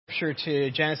Scripture to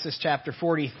Genesis chapter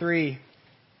 43.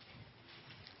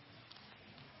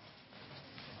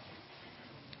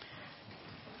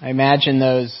 I imagine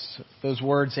those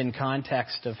words in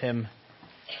context of him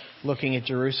looking at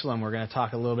Jerusalem. We're going to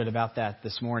talk a little bit about that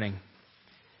this morning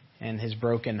and his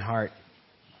broken heart.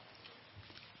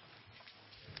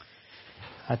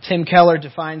 Tim Keller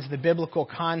defines the biblical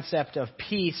concept of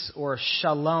peace, or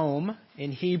shalom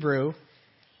in Hebrew,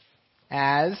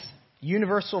 as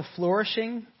universal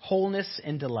flourishing, wholeness,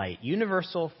 and delight.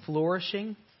 Universal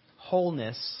flourishing,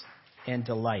 wholeness, and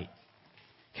delight.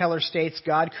 Keller states,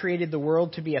 God created the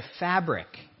world to be a fabric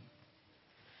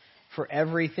for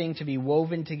everything to be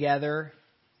woven together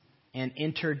and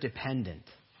interdependent.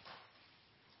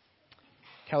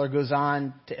 Keller goes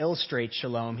on to illustrate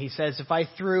shalom. He says, if I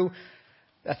threw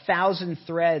 1,000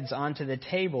 threads onto the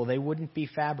table, they wouldn't be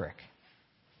fabric.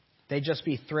 They'd just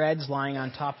be threads lying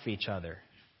on top of each other.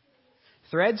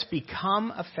 Threads become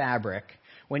a fabric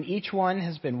when each one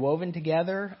has been woven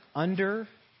together under,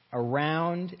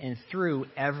 around, and through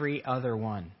every other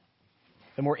one.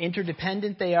 The more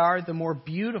interdependent they are, the more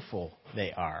beautiful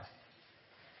they are.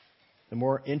 The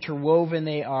more interwoven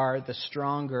they are, the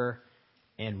stronger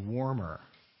and warmer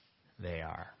they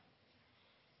are.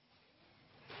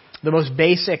 The most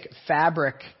basic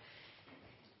fabric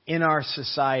in our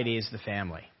society is the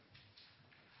family.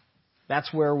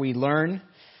 That's where we learn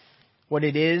what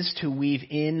it is to weave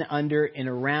in, under, and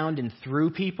around, and through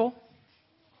people.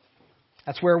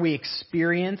 That's where we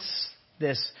experience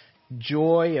this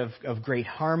joy of great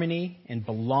harmony and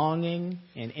belonging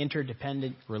and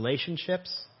interdependent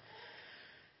relationships.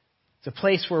 It's a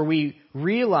place where we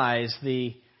realize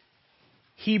the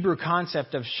Hebrew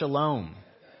concept of shalom,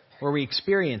 where we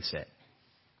experience it.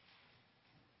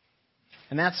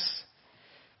 And that's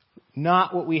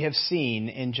not what we have seen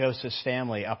in Joseph's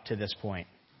family up to this point.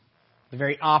 The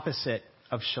very opposite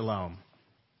of shalom.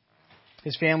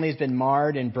 His family has been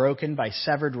marred and broken by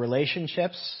severed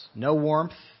relationships, no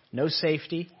warmth, no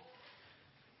safety,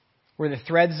 where the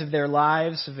threads of their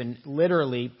lives have been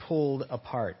literally pulled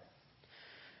apart.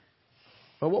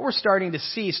 But what we're starting to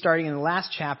see, starting in the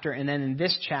last chapter and then in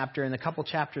this chapter and a couple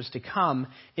chapters to come,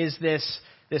 is this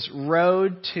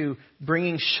road to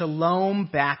bringing shalom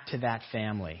back to that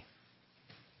family.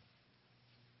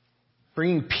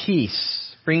 Bringing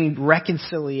peace, bringing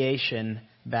reconciliation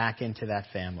back into that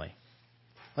family.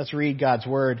 Let's read God's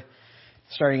Word,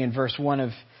 starting in verse 1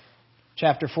 of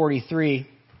chapter 43.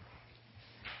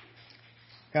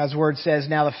 God's Word says,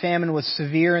 Now the famine was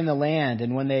severe in the land,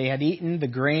 and when they had eaten the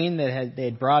grain that they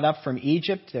had brought up from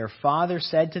Egypt, their father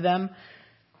said to them,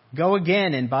 Go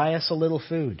again and buy us a little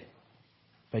food.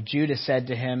 But Judah said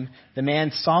to him, The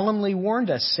man solemnly warned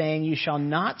us, saying, You shall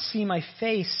not see my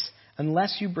face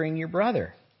unless you bring your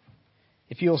brother.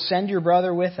 If you will send your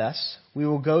brother with us, we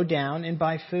will go down and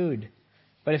buy food.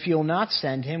 But if you will not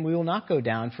send him, we will not go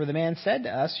down. For the man said to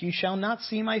us, You shall not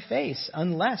see my face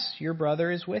unless your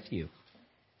brother is with you.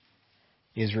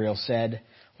 Israel said,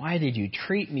 Why did you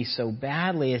treat me so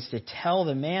badly as to tell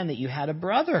the man that you had a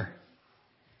brother?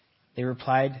 They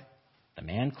replied, The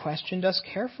man questioned us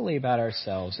carefully about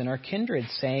ourselves and our kindred,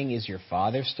 saying, Is your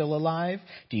father still alive?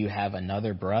 Do you have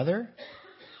another brother?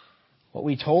 What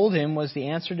we told him was the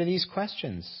answer to these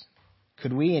questions.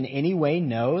 Could we in any way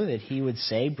know that he would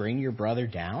say, Bring your brother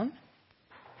down?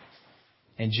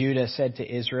 And Judah said to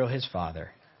Israel his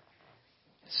father,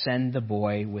 Send the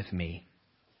boy with me,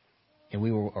 and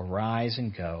we will arise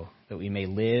and go, that we may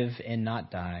live and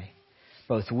not die,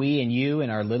 both we and you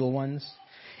and our little ones.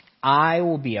 I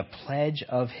will be a pledge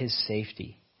of his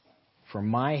safety. For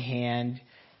my hand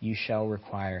you shall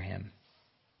require him.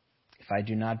 If I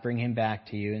do not bring him back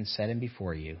to you and set him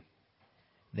before you,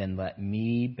 then let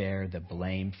me bear the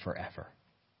blame forever.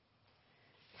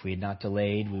 If we had not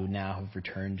delayed, we would now have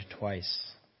returned twice.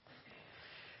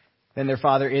 Then their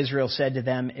father Israel said to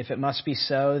them, If it must be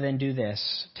so, then do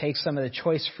this. Take some of the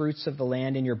choice fruits of the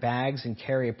land in your bags and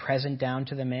carry a present down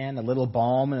to the man, a little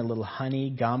balm and a little honey,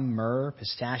 gum, myrrh,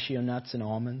 pistachio nuts, and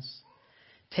almonds.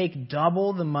 Take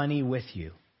double the money with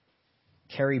you.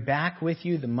 Carry back with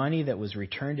you the money that was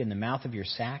returned in the mouth of your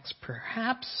sacks.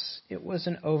 Perhaps it was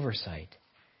an oversight.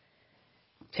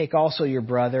 Take also your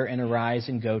brother and arise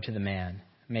and go to the man.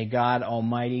 May God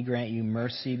Almighty grant you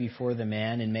mercy before the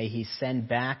man, and may he send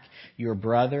back your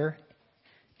brother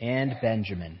and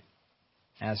Benjamin.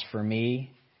 As for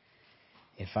me,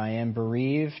 if I am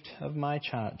bereaved of my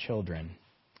children,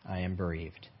 I am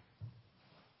bereaved.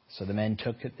 So the men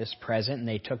took this present, and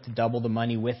they took double the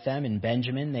money with them. And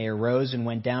Benjamin, they arose and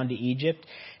went down to Egypt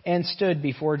and stood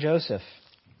before Joseph.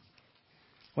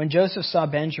 When Joseph saw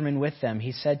Benjamin with them,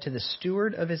 he said to the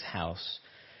steward of his house,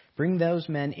 Bring those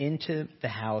men into the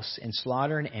house and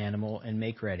slaughter an animal and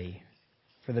make ready,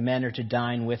 for the men are to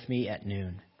dine with me at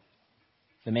noon."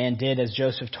 The man did as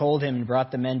Joseph told him and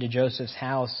brought the men to Joseph's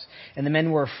house. And the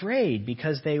men were afraid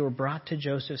because they were brought to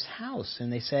Joseph's house.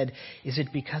 And they said, "Is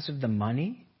it because of the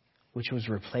money which was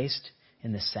replaced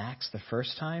in the sacks the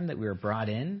first time that we were brought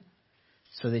in,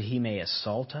 so that he may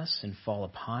assault us and fall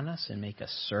upon us and make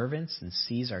us servants and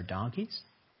seize our donkeys?"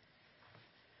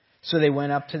 So they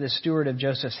went up to the steward of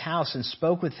Joseph's house and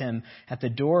spoke with him at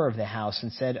the door of the house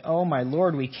and said, "Oh, my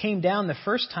lord, we came down the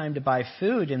first time to buy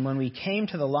food, and when we came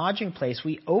to the lodging place,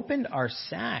 we opened our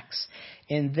sacks,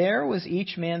 and there was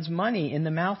each man's money in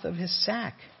the mouth of his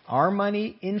sack, our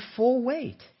money in full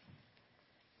weight.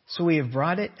 So we have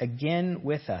brought it again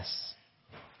with us,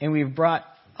 and we have brought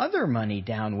other money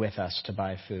down with us to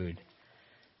buy food.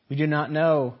 We do not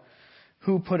know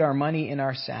who put our money in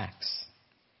our sacks."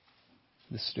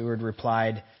 The steward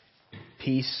replied,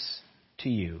 "Peace to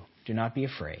you. Do not be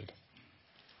afraid.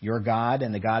 Your God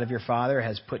and the God of your father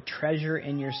has put treasure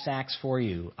in your sacks for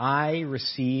you. I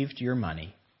received your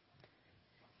money."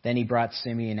 Then he brought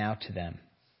Simeon out to them.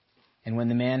 And when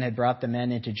the man had brought the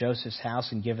men into Joseph's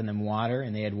house and given them water,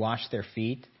 and they had washed their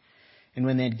feet, and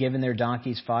when they had given their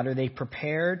donkeys fodder, they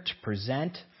prepared to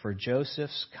present for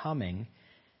Joseph's coming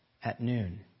at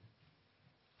noon,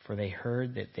 for they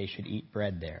heard that they should eat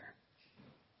bread there.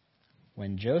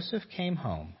 When Joseph came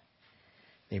home,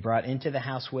 they brought into the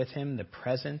house with him the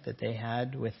present that they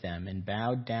had with them and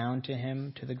bowed down to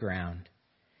him to the ground.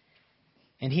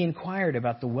 And he inquired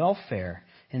about the welfare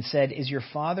and said, "Is your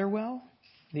father well?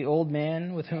 The old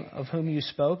man of whom you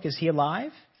spoke, is he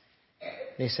alive?"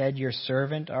 They said, "Your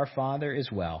servant, our father,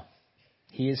 is well.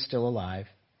 He is still alive."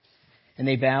 And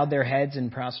they bowed their heads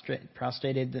and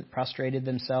prostrated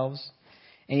themselves.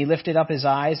 And he lifted up his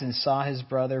eyes and saw his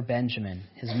brother Benjamin,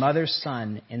 his mother's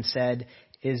son, and said,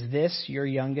 "Is this your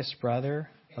youngest brother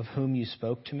of whom you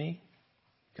spoke to me?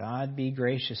 God be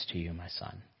gracious to you, my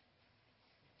son."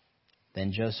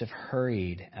 Then Joseph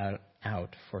hurried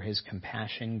out, for his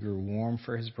compassion grew warm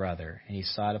for his brother, and he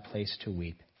sought a place to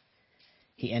weep.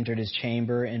 He entered his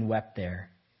chamber and wept there.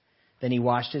 Then he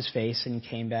washed his face and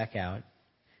came back out.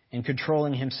 And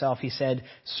controlling himself, he said,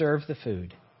 "Serve the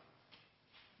food."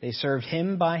 They served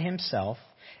him by himself,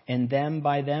 and them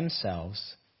by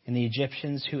themselves, and the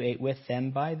Egyptians who ate with them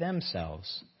by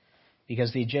themselves,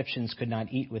 because the Egyptians could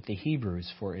not eat with the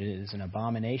Hebrews, for it is an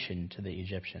abomination to the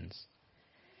Egyptians.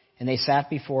 And they sat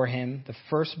before him, the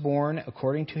firstborn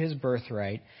according to his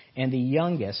birthright, and the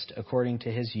youngest according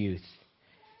to his youth.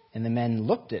 And the men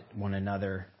looked at one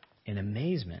another in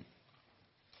amazement.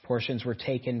 Portions were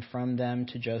taken from them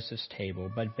to Joseph's table,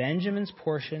 but Benjamin's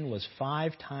portion was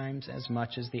 5 times as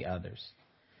much as the others.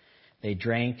 They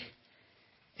drank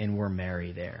and were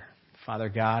merry there. Father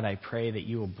God, I pray that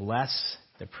you will bless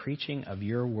the preaching of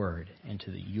your word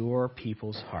into your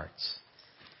people's hearts.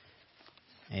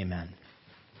 Amen.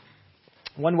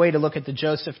 One way to look at the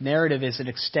Joseph narrative is an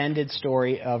extended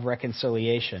story of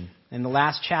reconciliation. In the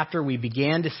last chapter, we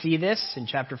began to see this in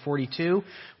chapter 42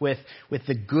 with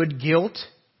the good guilt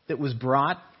that was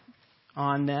brought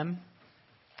on them.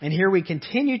 And here we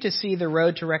continue to see the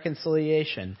road to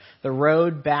reconciliation, the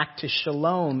road back to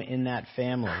shalom in that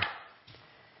family.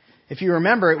 If you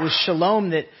remember, it was shalom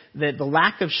that the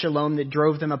lack of shalom that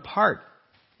drove them apart.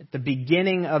 At the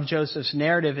beginning of Joseph's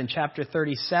narrative in chapter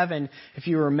 37, if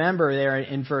you remember there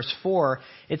in verse 4,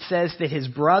 it says that his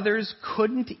brothers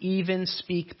couldn't even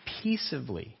speak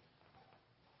peaceably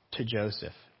to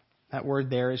Joseph. That word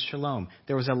there is shalom.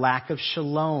 There was a lack of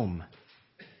shalom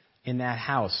in that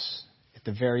house at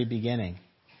the very beginning.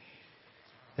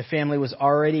 The family was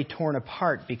already torn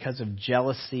apart because of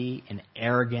jealousy and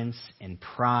arrogance and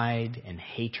pride and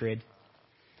hatred.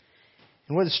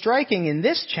 And what is striking in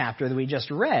this chapter that we just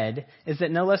read is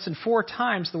that no less than 4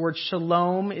 times the word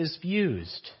shalom is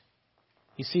used.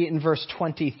 You see it in verse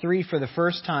 23 for the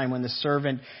first time when the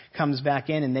servant comes back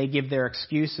in and they give their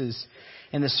excuses.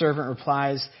 And the servant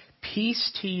replies,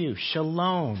 "Peace to you,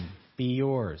 shalom be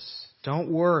yours.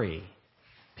 Don't worry,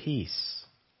 peace."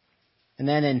 And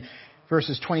then in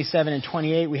verses 27 and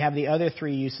 28, we have the other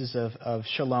 3 uses of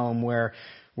shalom where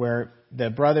the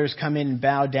brothers come in and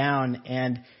bow down,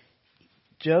 and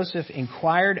Joseph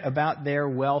inquired about their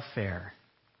welfare.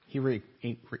 He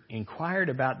inquired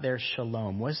about their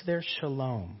shalom. Was there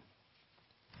shalom?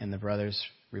 And the brothers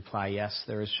reply, "Yes,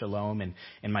 there is shalom,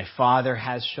 and my father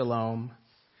has shalom."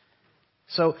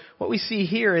 So what we see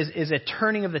here is a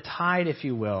turning of the tide, if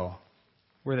you will,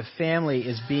 where the family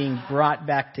is being brought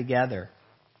back together.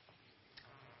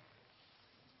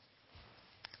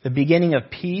 The beginning of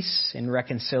peace and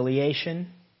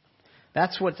reconciliation,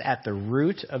 That's what's at the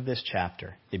root of this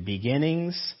chapter, the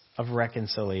beginnings of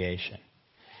reconciliation.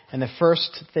 And the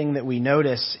first thing that we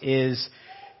notice is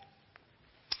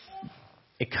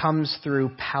it comes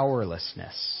through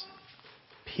powerlessness.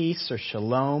 Peace or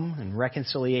shalom and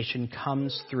reconciliation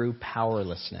comes through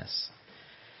powerlessness.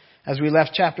 As we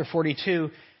left chapter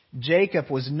 42, Jacob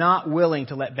was not willing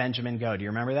to let Benjamin go. Do you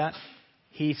remember that?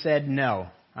 He said, no,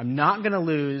 I'm not going to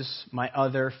lose my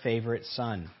other favorite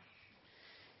son.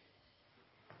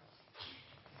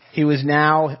 He was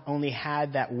now only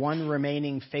had that one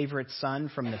remaining favorite son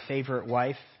from the favorite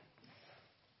wife.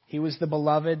 He was the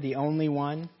beloved, the only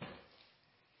one.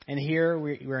 And here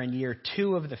we're in year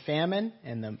 2 of the famine,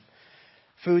 and the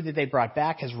food that they brought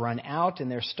back has run out, and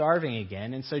they're starving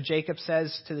again. And so Jacob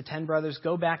says to the 10 brothers,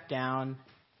 go back down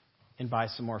and buy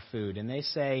some more food. And they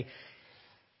say,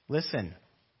 listen,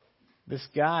 this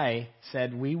guy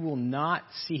said we will not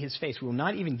see his face. We will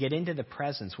not even get into the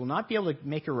presence. We'll not be able to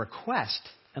make a request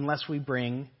unless we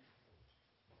bring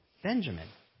Benjamin.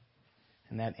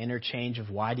 And that interchange of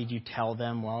why did you tell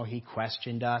them? Well, he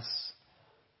questioned us.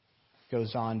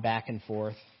 Goes on back and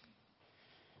forth.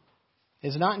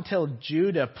 It's not until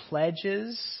Judah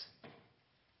pledges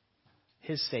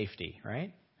his safety,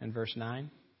 right? In verse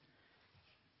 9,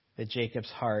 that Jacob's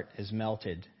heart is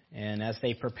melted. And as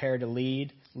they prepare to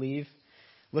leave,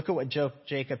 look at what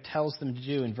Jacob tells them to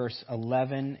do in verse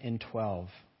 11 and 12.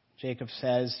 Jacob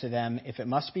says to them, if it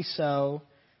must be so,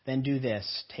 then do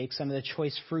this. Take some of the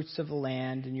choice fruits of the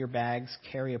land in your bags.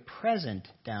 Carry a present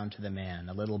down to the man,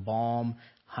 a little balm,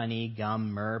 honey,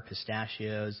 gum, myrrh,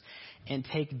 pistachios, and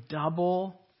take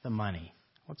double the money.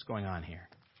 What's going on here?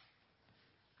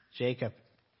 Jacob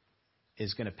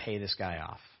is going to pay this guy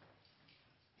off.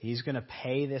 He's going to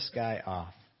pay this guy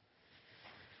off.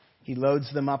 He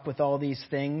loads them up with all these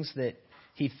things that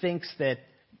he thinks that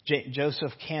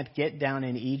Joseph can't get down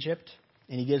in Egypt,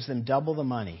 and he gives them double the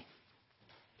money.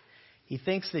 He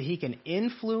thinks that he can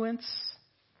influence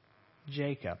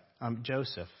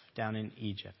Joseph down in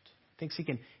Egypt. Thinks he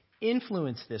can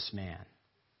influence this man,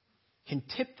 can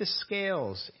tip the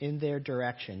scales in their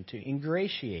direction to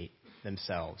ingratiate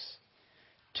themselves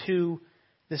to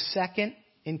the second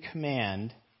in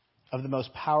command of the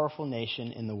most powerful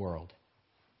nation in the world.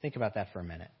 Think about that for a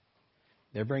minute.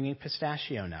 They're bringing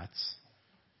pistachio nuts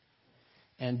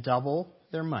and double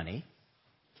their money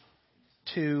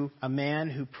to a man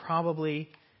who probably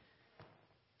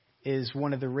is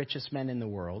one of the richest men in the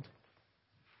world,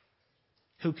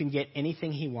 who can get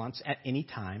anything he wants at any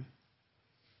time,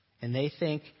 and they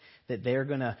think that they're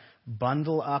going to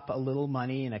bundle up a little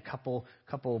money and a couple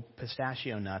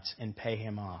pistachio nuts and pay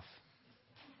him off.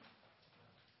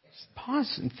 Just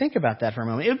pause and think about that for a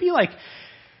moment. It would be like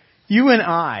you and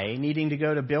I needing to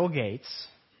go to Bill Gates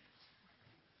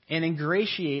and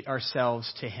ingratiate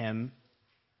ourselves to him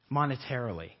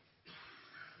monetarily.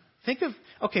 Think of,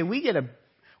 okay,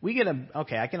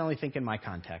 I can only think in my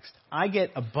context. I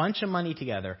get a bunch of money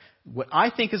together. What I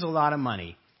think is a lot of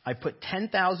money, I put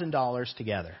 $10,000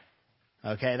 together.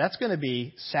 Okay, that's going to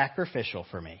be sacrificial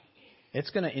for me. It's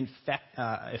going to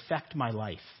affect my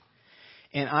life.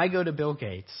 And I go to Bill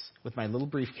Gates with my little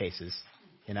briefcases,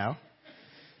 you know.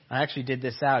 I actually did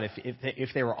this out. If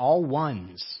they were all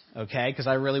ones, okay, because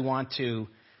I really want to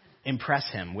impress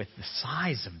him with the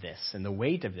size of this and the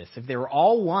weight of this. If they were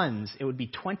all ones, it would be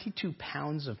 22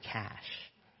 pounds of cash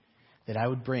that I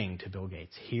would bring to Bill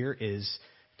Gates. Here is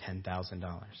 $10,000.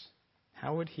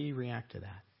 How would he react to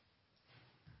that?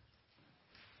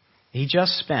 He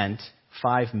just spent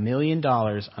 $5 million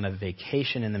on a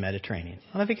vacation in the Mediterranean.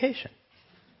 On a vacation.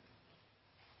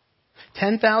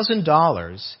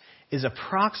 $10,000 is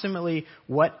approximately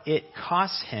what it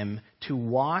costs him to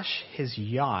wash his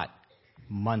yacht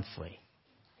monthly.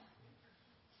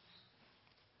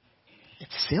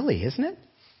 It's silly, isn't it?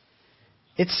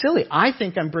 It's silly. I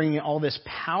think I'm bringing all this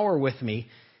power with me,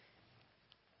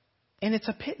 and it's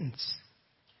a pittance.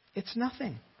 It's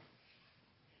nothing.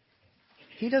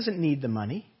 He doesn't need the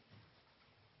money.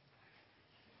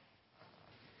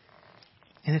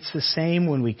 And it's the same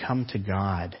when we come to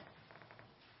God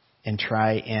and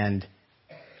try and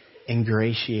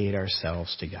ingratiate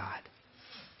ourselves to God.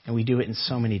 And we do it in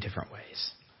so many different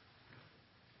ways.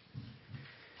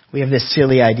 We have this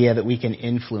silly idea that we can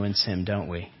influence him, don't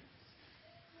we?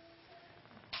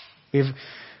 There's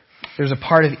a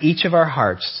part of each of our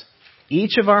hearts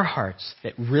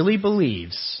that really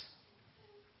believes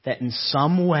that in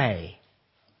some way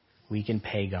we can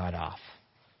pay God off.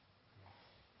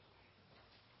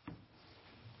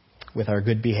 With our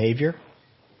good behavior,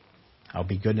 I'll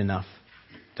be good enough.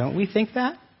 Don't we think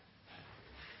that?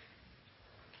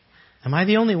 Am I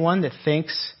the only one that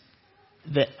thinks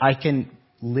that I can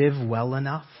live well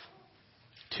enough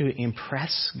to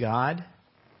impress God?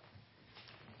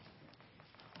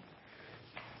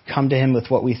 Come to him with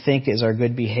what we think is our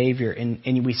good behavior,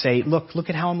 and we say, look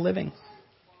at how I'm living.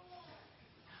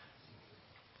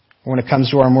 When it comes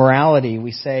to our morality,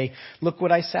 we say, look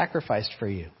what I sacrificed for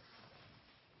you.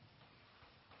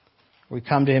 We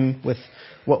come to him with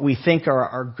what we think are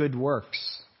our good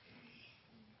works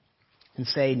and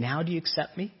say, now do you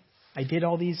accept me? I did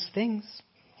all these things.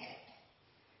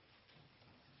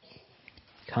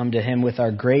 Come to him with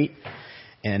our great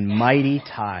and mighty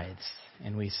tithes,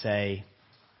 and we say,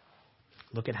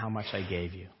 look at how much I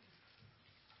gave you.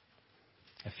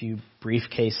 A few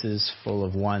briefcases full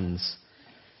of ones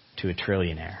to a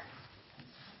trillionaire.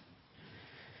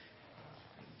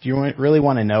 Do you really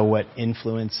want to know what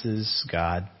influences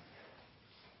God?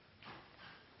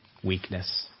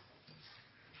 Weakness,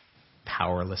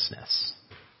 powerlessness,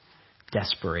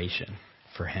 desperation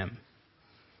for him,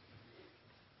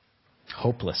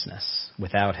 hopelessness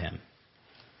without him.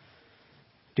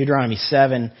 Deuteronomy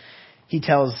 7, he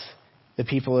tells the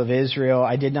people of Israel,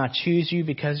 I did not choose you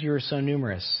because you were so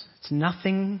numerous. It's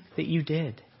nothing that you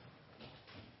did.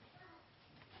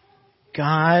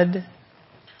 God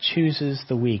chooses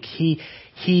the weak.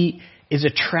 He is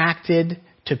attracted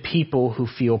to people who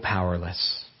feel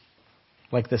powerless.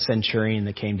 Like the centurion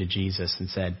that came to Jesus and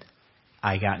said,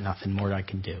 I got nothing more I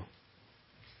can do.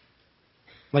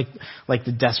 Like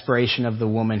the desperation of the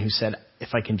woman who said, if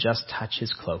I can just touch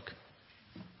his cloak.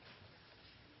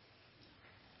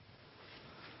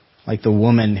 Like the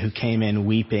woman who came in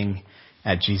weeping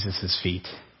at Jesus' feet.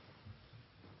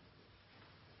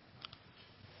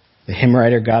 The hymn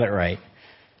writer got it right.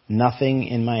 Nothing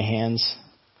in my hands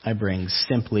I bring,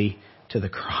 simply to the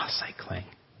cross I cling.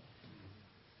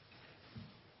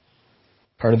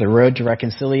 Part of the road to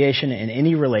reconciliation in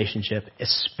any relationship,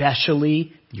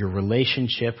 especially your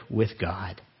relationship with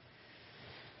God,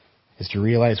 is to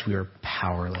realize we are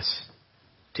powerless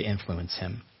to influence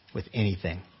him with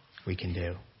anything we can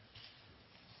do.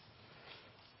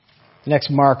 The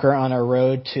next marker on our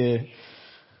road to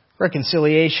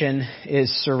reconciliation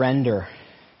is surrender.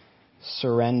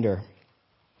 Surrender.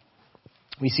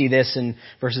 We see this in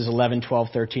verses 11, 12,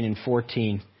 13, and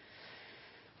 14,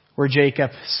 where Jacob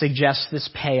suggests this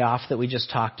payoff that we just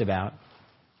talked about.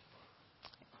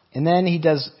 And then he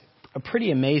does a pretty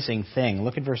amazing thing.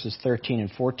 Look at verses 13 and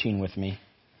 14 with me.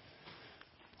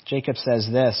 Jacob says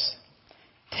this,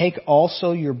 take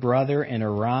also your brother and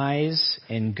arise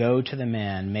and go to the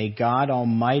man. May God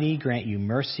Almighty grant you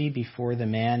mercy before the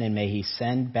man, and may he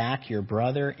send back your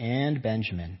brother and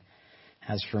Benjamin.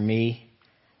 As for me,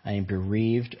 I am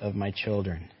bereaved of my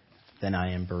children. Then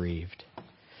I am bereaved.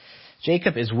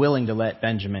 Jacob is willing to let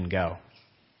Benjamin go.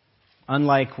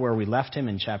 Unlike where we left him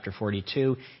in chapter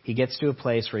 42, he gets to a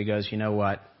place where he goes, you know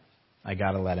what? I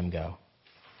got to let him go.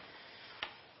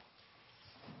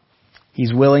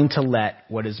 He's willing to let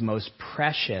what is most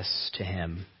precious to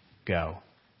him go.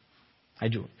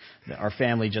 Our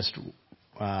family just,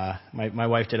 my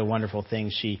wife did a wonderful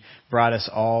thing. She brought us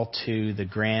all to the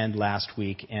Grand last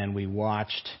week, and we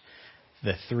watched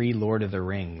the 3 Lord of the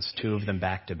Rings, 2 of them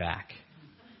back to back.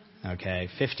 Okay,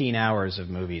 15 hours of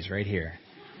movies right here.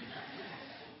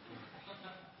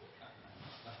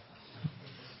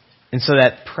 And so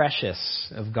that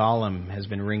precious of Gollum has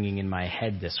been ringing in my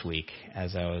head this week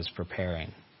as I was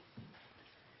preparing.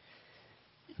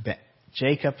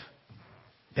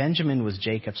 Benjamin was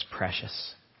Jacob's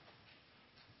precious.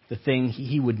 The thing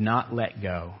he would not let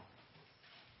go.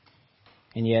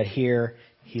 And yet here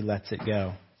he lets it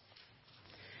go.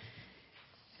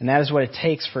 And that is what it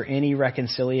takes for any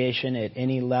reconciliation at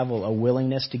any level, a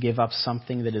willingness to give up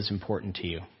something that is important to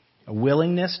you. A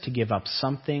willingness to give up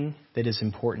something that is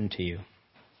important to you.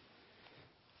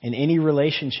 In any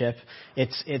relationship,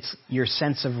 it's your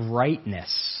sense of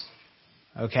rightness.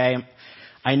 Okay?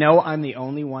 I know I'm the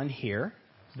only one here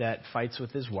that fights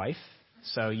with his wife,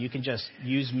 so you can just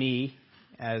use me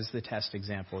as the test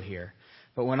example here.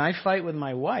 But when I fight with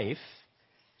my wife,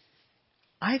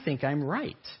 I think I'm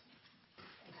right.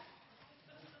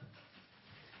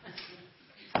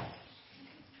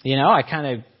 You know, I kind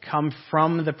of come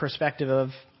from the perspective of,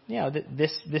 you know,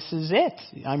 this is it.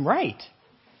 I'm right.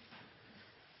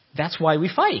 That's why we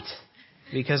fight,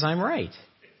 because I'm right.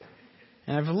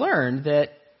 And I've learned that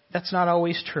that's not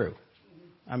always true.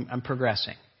 I'm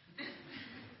progressing.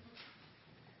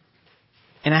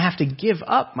 And I have to give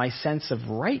up my sense of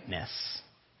rightness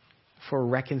for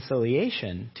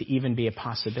reconciliation to even be a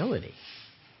possibility.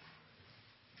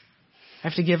 I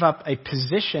have to give up a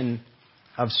position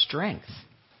of strength,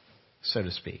 so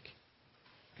to speak,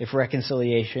 if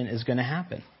reconciliation is going to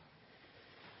happen.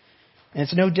 And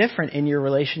it's no different in your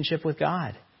relationship with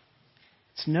God.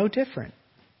 It's no different.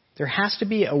 There has to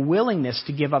be a willingness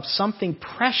to give up something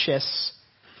precious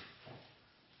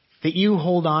that you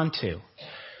hold on to.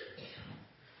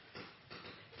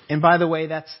 And by the way,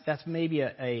 that's maybe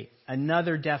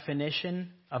another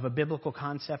definition of a biblical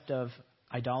concept of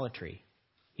idolatry.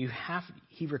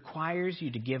 He requires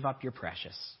you to give up your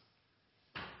precious.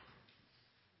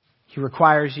 He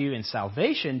requires you in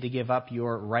salvation to give up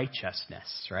your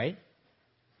righteousness, right?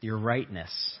 Your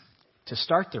rightness, to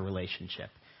start the relationship.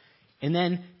 And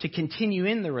then to continue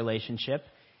in the relationship,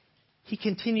 he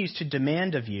continues to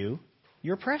demand of you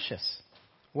your precious.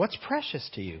 What's precious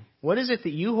to you? What is it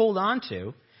that you hold on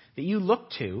to, that you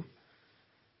look to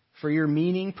for your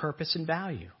meaning, purpose, and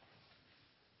value?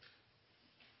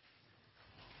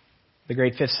 The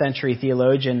great 5th century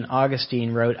theologian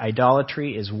Augustine wrote,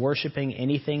 "Idolatry is worshiping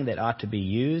anything that ought to be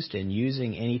used and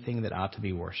using anything that ought to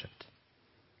be worshipped."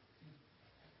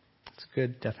 It's a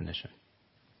good definition.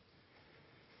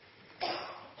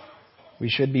 We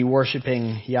should be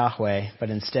worshiping Yahweh, but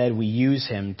instead we use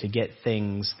Him to get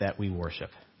things that we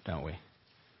worship, don't we?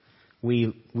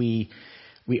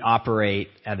 We operate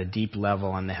at a deep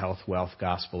level on the health, wealth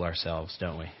gospel ourselves,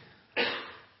 don't we?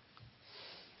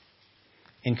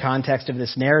 In context of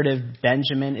this narrative,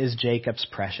 Benjamin is Jacob's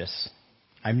precious.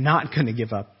 I'm not going to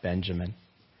give up Benjamin.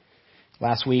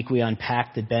 Last week we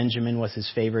unpacked that Benjamin was his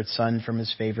favorite son from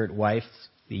his favorite wife,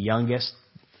 the youngest,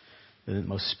 the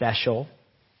most special.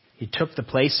 He took the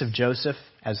place of Joseph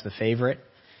as the favorite.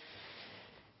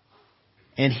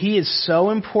 And he is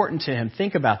so important to him.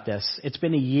 Think about this. It's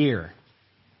been a year.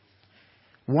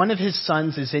 One of his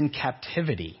sons is in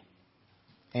captivity,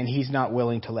 and he's not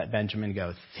willing to let Benjamin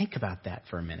go. Think about that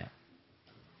for a minute.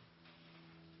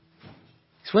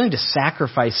 He's willing to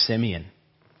sacrifice Simeon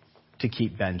to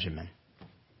keep Benjamin.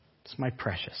 It's my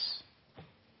precious.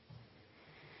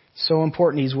 So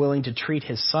important, he's willing to treat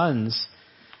his sons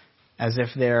as if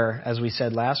they're, as we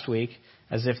said last week,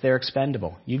 as if they're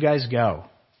expendable. You guys go.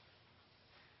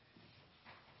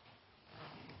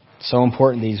 So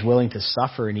important that he's willing to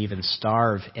suffer and even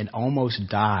starve and almost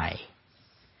die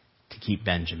to keep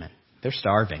Benjamin. They're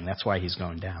starving. That's why he's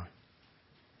going down.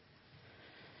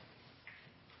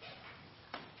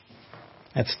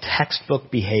 That's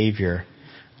textbook behavior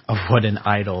of what an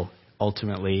idol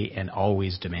ultimately and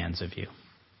always demands of you.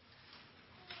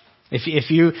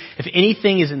 If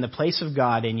anything is in the place of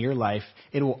God in your life,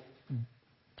 it will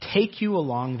take you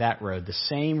along that road, the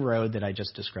same road that I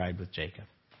just described with Jacob.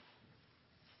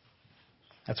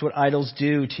 That's what idols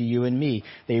do to you and me.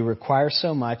 They require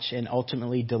so much and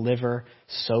ultimately deliver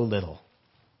so little.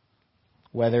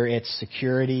 Whether it's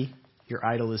security, your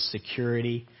idol is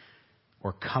security,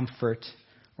 or comfort,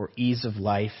 or ease of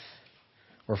life,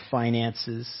 or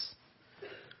finances,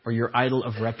 or your idol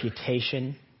of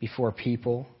reputation before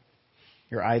people,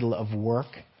 your idol of work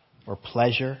or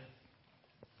pleasure,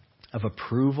 of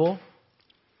approval,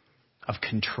 of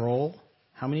control.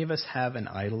 How many of us have an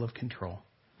idol of control?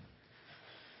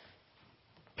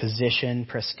 Position,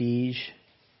 prestige,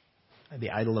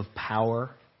 the idol of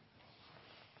power,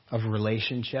 of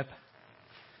relationship,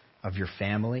 of your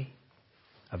family,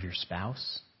 of your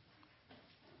spouse.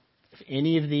 If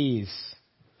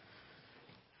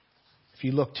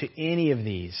you look to any of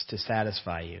these to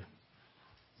satisfy you,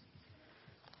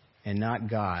 and not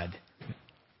God,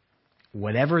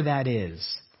 whatever that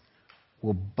is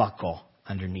will buckle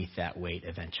underneath that weight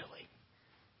eventually.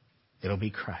 It'll be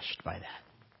crushed by that.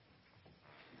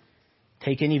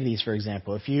 Take any of these, for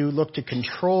example. If you look to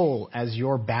control as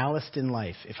your ballast in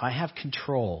life, if I have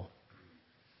control,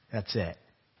 that's it.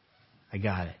 I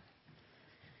got it.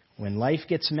 When life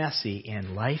gets messy,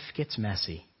 and life gets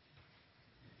messy,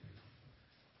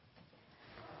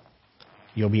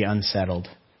 you'll be unsettled.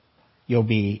 You'll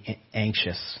be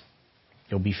anxious.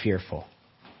 You'll be fearful.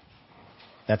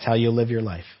 That's how you'll live your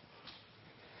life.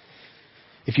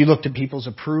 If you look to people's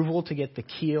approval to get the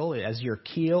keel as your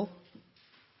keel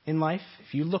in life,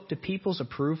 if you look to people's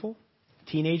approval,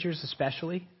 teenagers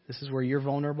especially, this is where you're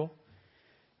vulnerable.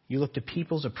 You look to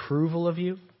people's approval of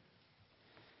you.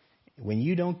 When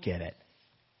you don't get it,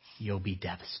 you'll be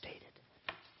devastated.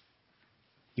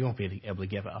 You won't be able to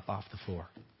get up off the floor.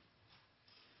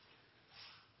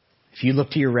 If you look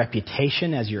to your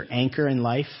reputation as your anchor in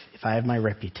life, if I have my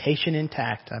reputation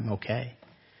intact, I'm okay.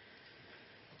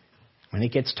 When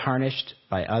it gets tarnished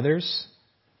by others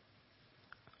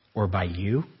or by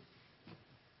you,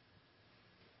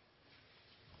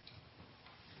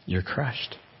 you're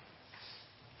crushed.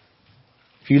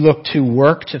 If you look to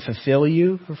work to fulfill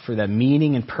you, for the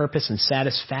meaning and purpose and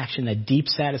satisfaction, that deep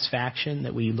satisfaction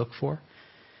that we look for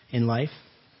in life,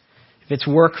 if If it's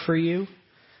work for you,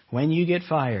 when you get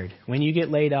fired, when you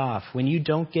get laid off, when you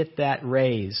don't get that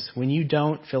raise, when you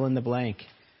don't fill in the blank,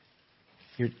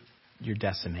 you're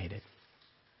decimated.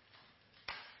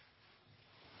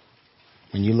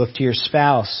 When you look to your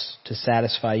spouse to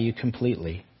satisfy you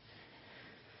completely,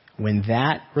 when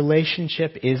that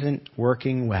relationship isn't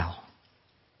working well,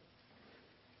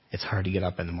 it's hard to get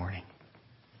up in the morning.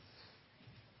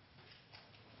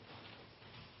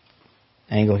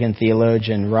 Anglican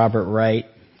theologian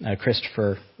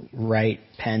Christopher Wright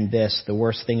penned this: the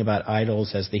worst thing about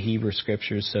idols, as the Hebrew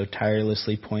Scriptures so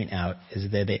tirelessly point out, is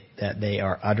that they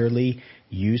are utterly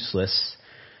useless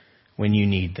when you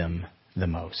need them the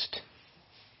most.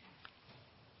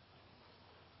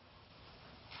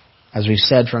 As we've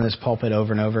said from this pulpit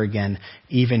over and over again,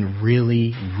 even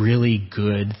really, really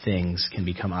good things can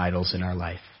become idols in our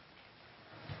life.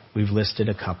 We've listed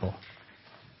a couple.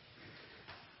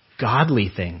 Godly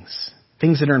things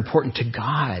that are important to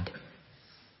God.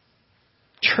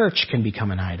 Church can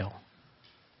become an idol.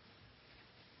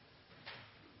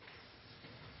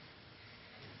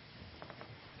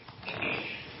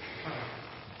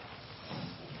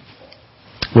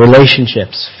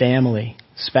 Relationships, family,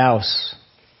 spouse.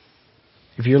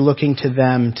 If you're looking to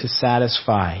them to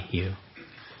satisfy you,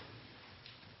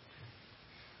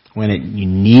 when you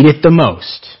need it the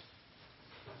most,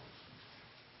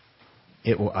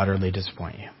 it will utterly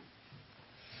disappoint you.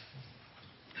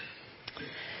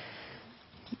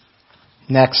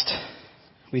 Next,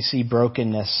 we see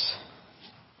brokenness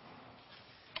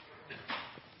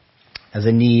as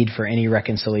a need for any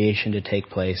reconciliation to take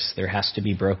place. There has to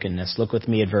be brokenness. Look with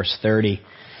me at verse 30.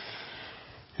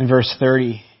 In verse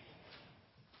 30,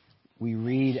 we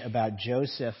read about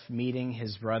Joseph meeting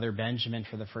his brother Benjamin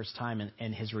for the first time,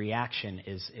 and his reaction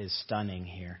is stunning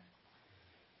here.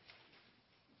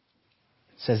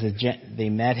 It says that they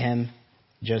met him.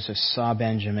 Joseph saw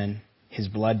Benjamin, his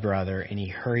blood brother, and he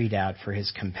hurried out, for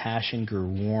his compassion grew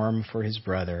warm for his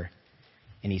brother,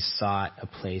 and he sought a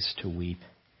place to weep.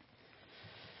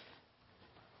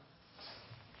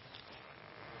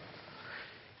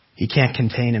 He can't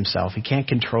contain himself. He can't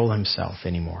control himself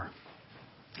anymore.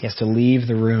 He has to leave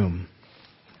the room.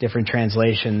 Different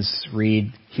translations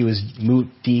read, he was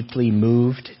deeply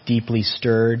moved, deeply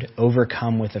stirred,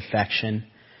 overcome with affection.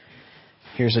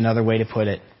 Here's another way to put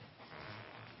it.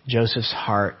 Joseph's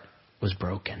heart was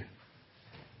broken.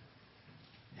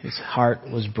 His heart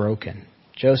was broken.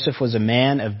 Joseph was a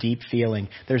man of deep feeling.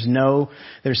 There's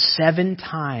 7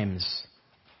 times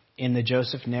in the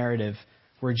Joseph narrative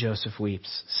where Joseph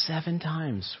weeps. 7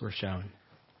 times were shown.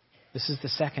 This is the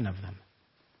second of them.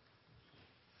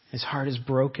 His heart is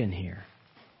broken here.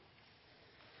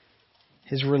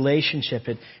 His relationship,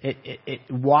 it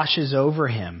washes over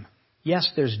him.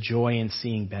 Yes, there's joy in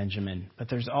seeing Benjamin, but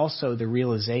there's also the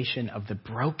realization of the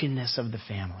brokenness of the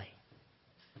family.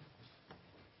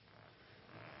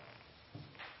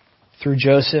 Through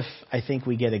Joseph, I think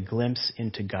we get a glimpse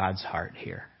into God's heart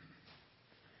here.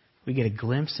 We get a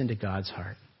glimpse into God's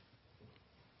heart.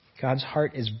 God's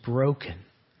heart is broken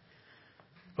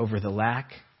over the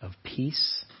lack of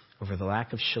peace, over the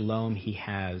lack of shalom he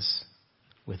has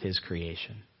with his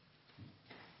creation.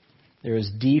 There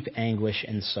is deep anguish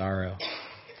and sorrow.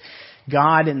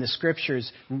 God in the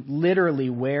Scriptures literally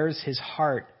wears his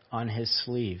heart on his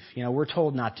sleeve. You know, we're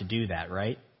told not to do that,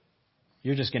 right?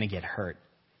 You're just going to get hurt.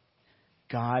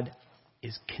 God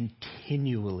is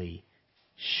continually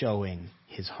showing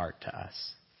his heart to us.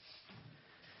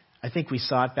 I think we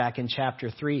saw it back in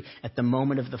chapter 3 at the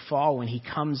moment of the fall when he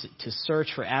comes to search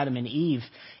for Adam and Eve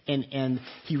and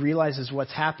he realizes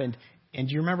what's happened. And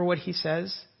do you remember what he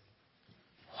says?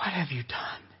 What have you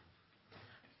done?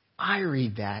 I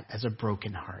read that as a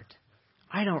broken heart.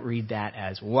 I don't read that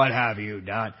as, what have you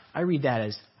done? I read that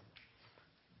as,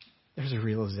 there's a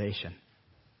realization.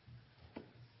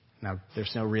 Now,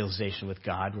 there's no realization with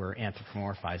God. We're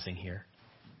anthropomorphizing here.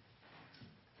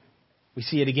 We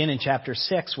see it again in chapter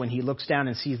 6 when he looks down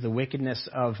and sees the wickedness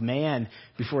of man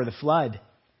before the flood.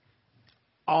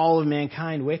 All of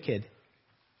mankind wicked.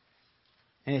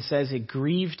 And it says it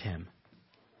grieved him.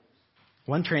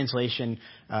 One translation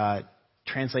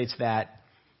translates that,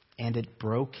 and it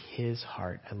broke his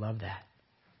heart. I love that.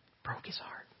 Broke his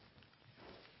heart.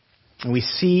 And we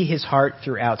see his heart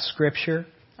throughout Scripture.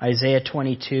 Isaiah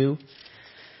 22.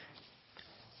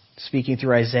 Speaking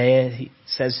through Isaiah, he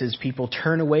says his people,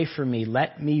 turn away from me.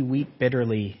 Let me weep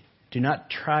bitterly. Do not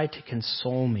try to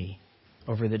console me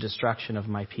over the destruction of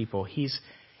my people. He's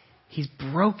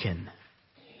broken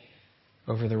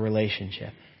over the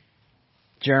relationship.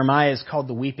 Jeremiah is called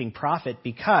the weeping prophet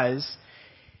because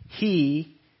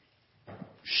he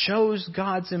shows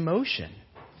God's emotion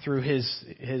through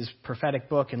his prophetic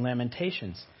book in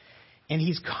Lamentations. And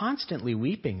he's constantly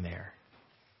weeping there.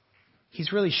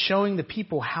 He's really showing the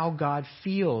people how God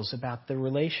feels about the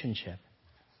relationship.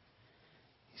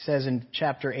 He says in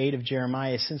chapter 8 of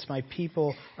Jeremiah, since my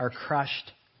people are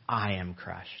crushed, I am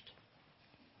crushed.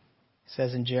 He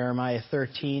says in Jeremiah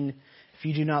 13, if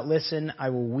you do not listen, I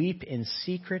will weep in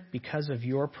secret because of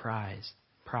your pride.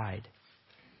 I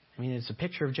mean, it's a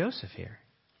picture of Joseph here.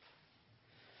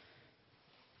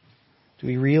 Do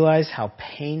we realize how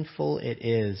painful it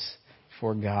is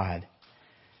for God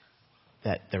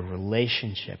that the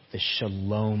relationship, the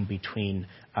shalom between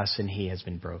us and He has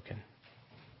been broken?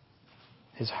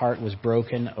 His heart was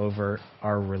broken over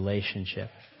our relationship.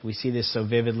 We see this so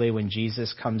vividly when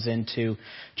Jesus comes into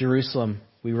Jerusalem.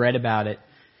 We read about it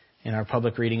in our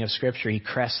public reading of Scripture. He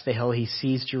crests the hill. He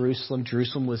sees Jerusalem.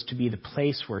 Jerusalem was to be the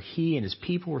place where he and his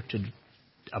people were to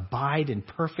abide in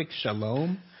perfect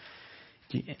shalom.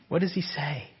 What does he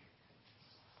say?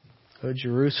 Oh,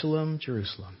 Jerusalem,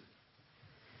 Jerusalem,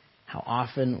 how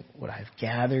often would I have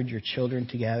gathered your children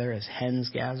together as hens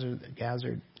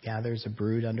gathers a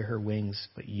brood under her wings,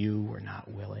 but you were not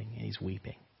willing. And he's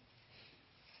weeping.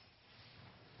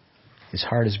 His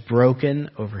heart is broken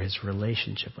over his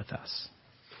relationship with us.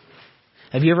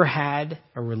 Have you ever had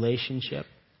a relationship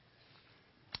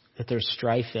that there's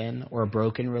strife in, or a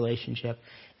broken relationship,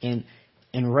 and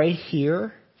right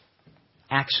here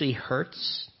actually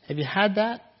hurts? Have you had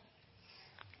that?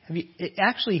 It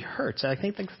actually hurts. I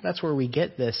think that's where we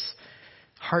get this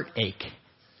heartache,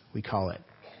 we call it.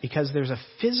 Because there's a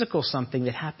physical something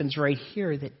that happens right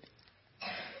here that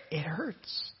it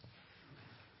hurts.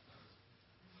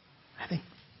 I think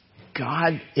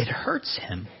God, it hurts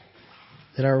him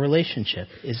that our relationship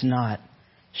is not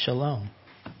shalom.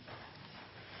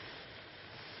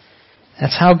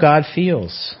 That's how God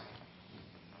feels.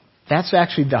 That's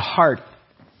actually the heart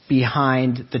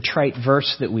behind the trite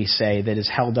verse that we say that is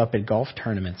held up at golf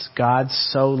tournaments. God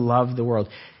so loved the world.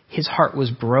 His heart was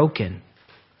broken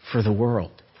for the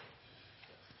world.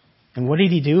 And what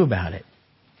did he do about it?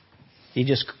 Did he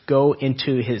just go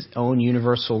into his own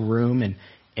universal room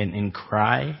and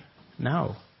cry?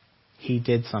 No. He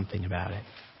did something about it.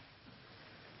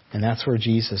 And that's where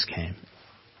Jesus came.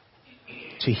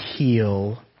 To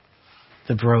heal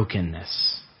the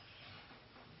brokenness.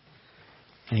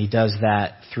 And he does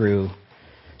that through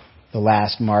the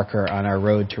last marker on our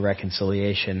road to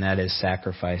reconciliation, that is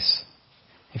sacrifice.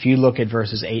 If you look at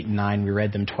verses 8 and 9, we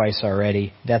read them twice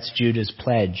already. That's Judah's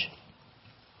pledge.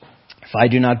 If I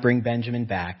do not bring Benjamin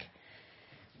back,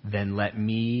 then let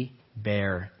me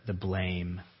bear the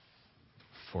blame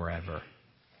forever.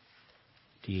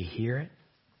 Do you hear it?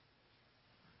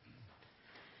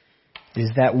 It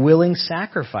is that willing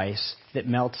sacrifice that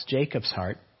melts Jacob's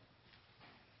heart.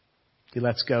 He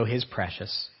lets go his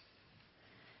precious.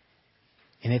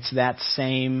 And it's that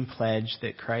same pledge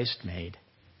that Christ made.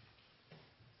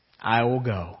 I will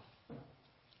go.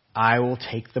 I will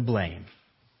take the blame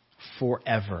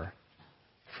forever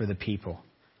for the people.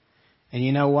 And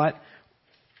you know what?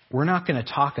 We're not going to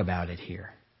talk about it here.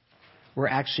 We're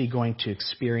actually going to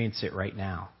experience it right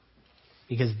now.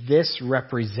 Because this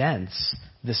represents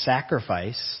the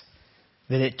sacrifice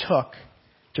that it took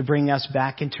to bring us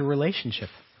back into relationship.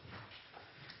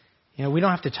 You know, we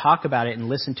don't have to talk about it and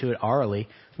listen to it orally.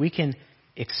 We can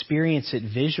experience it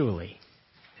visually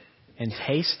and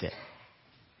taste it.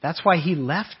 That's why he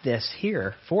left this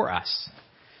here for us.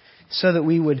 So that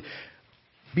we would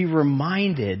be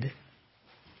reminded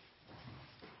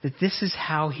that this is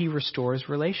how he restores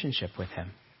relationship with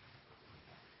him.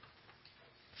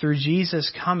 Through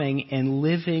Jesus coming and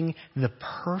living the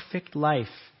perfect life,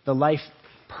 the life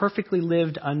perfectly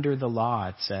lived under the law,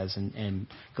 it says in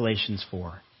Galatians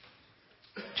 4.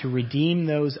 To redeem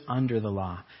those under the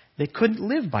law that couldn't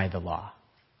live by the law.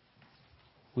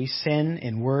 We sin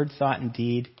in word, thought, and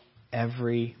deed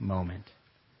every moment.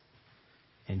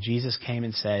 And Jesus came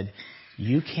and said,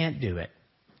 you can't do it,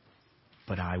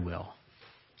 but I will.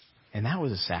 And that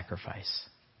was a sacrifice.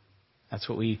 That's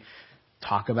what we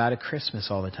talk about at Christmas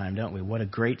all the time, don't we? What a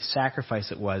great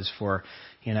sacrifice it was for,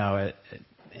 in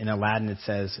Aladdin it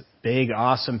says, big,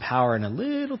 awesome power in a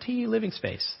little teeny living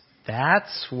space.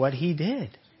 That's what he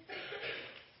did.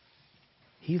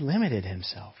 He limited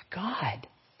himself. God.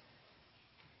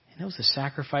 And it was a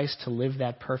sacrifice to live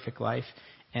that perfect life.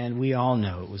 And we all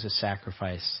know it was a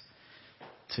sacrifice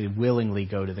to willingly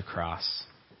go to the cross.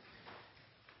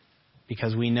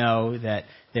 Because we know that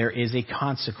there is a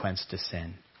consequence to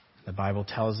sin. The Bible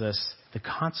tells us the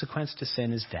consequence to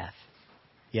sin is death.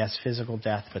 Yes, physical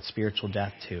death, but spiritual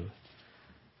death too.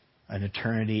 An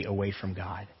eternity away from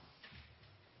God.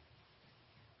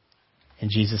 And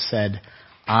Jesus said,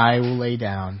 I will lay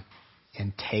down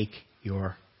and take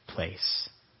your place.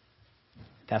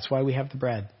 That's why we have the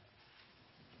bread.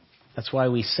 That's why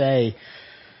we say,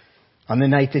 on the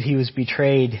night that he was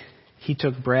betrayed, he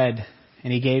took bread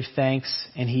and he gave thanks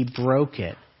and he broke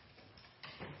it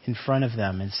in front of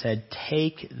them and said,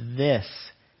 take this.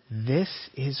 This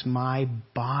is my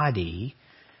body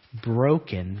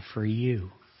broken for you.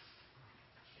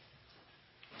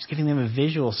 He's giving them a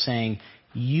visual saying,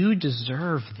 you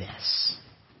deserve this.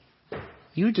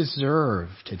 You deserve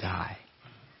to die.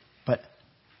 But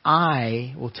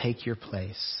I will take your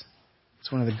place.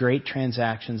 It's one of the great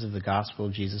transactions of the gospel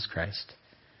of Jesus Christ.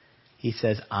 He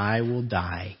says, I will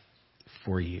die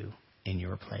for you in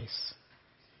your place.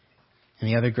 And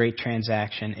the other great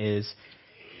transaction is,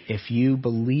 if you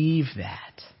believe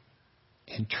that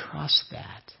and trust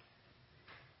that,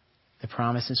 the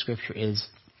promise in Scripture is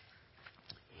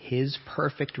his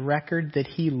perfect record that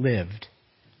he lived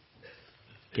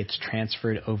gets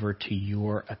transferred over to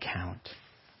your account.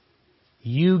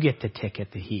 You get the ticket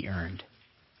that he earned.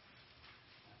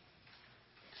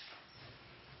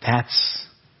 That's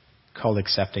called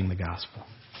accepting the gospel.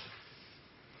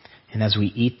 And as we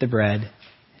eat the bread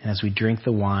and as we drink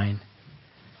the wine,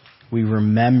 we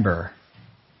remember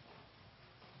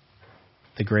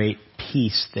the great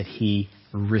peace that he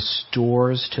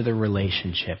restores to the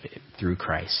relationship through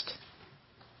Christ.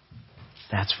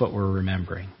 That's what we're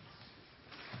remembering.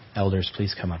 Elders,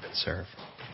 please come up and serve.